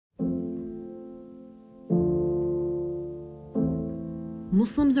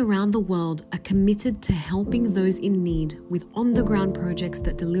Muslims around the world are committed to helping those in need with on-the-ground projects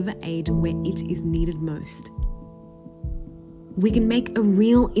that deliver aid where it is needed most. We can make a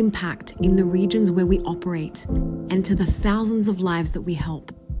real impact in the regions where we operate and to the thousands of lives that we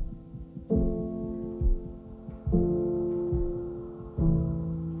help.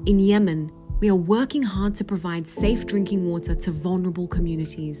 In Yemen, we are working hard to provide safe drinking water to vulnerable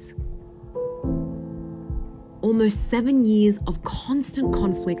communities. Almost 7 years of constant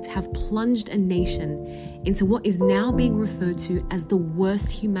conflict have plunged a nation into what is now being referred to as the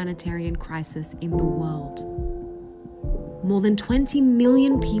worst humanitarian crisis in the world. More than 20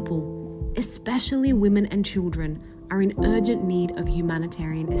 million people, especially women and children, are in urgent need of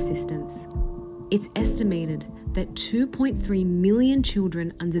humanitarian assistance. It's estimated that 2.3 million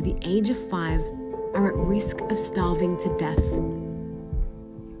children under the age of 5 are at risk of starving to death.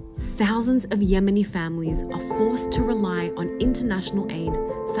 Thousands of Yemeni families are forced to rely on international aid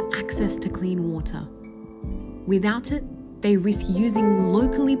for access to clean water. Without it, they risk using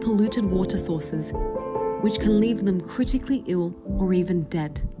locally polluted water sources, which can leave them critically ill or even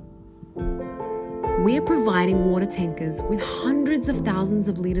dead. We're providing water tankers with hundreds of thousands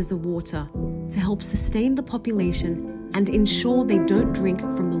of litres of water to help sustain the population and ensure they don't drink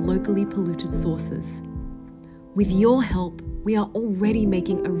from the locally polluted sources. With your help, we are already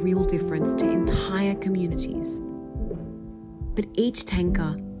making a real difference to entire communities. But each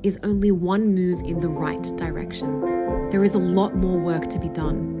tanker is only one move in the right direction. There is a lot more work to be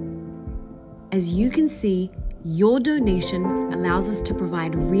done. As you can see, your donation allows us to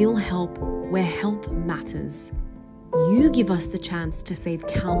provide real help where help matters. You give us the chance to save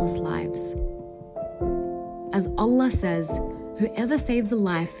countless lives. As Allah says, whoever saves a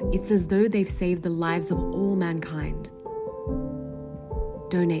life, it's as though they've saved the lives of all mankind.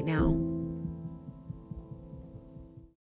 Donate now.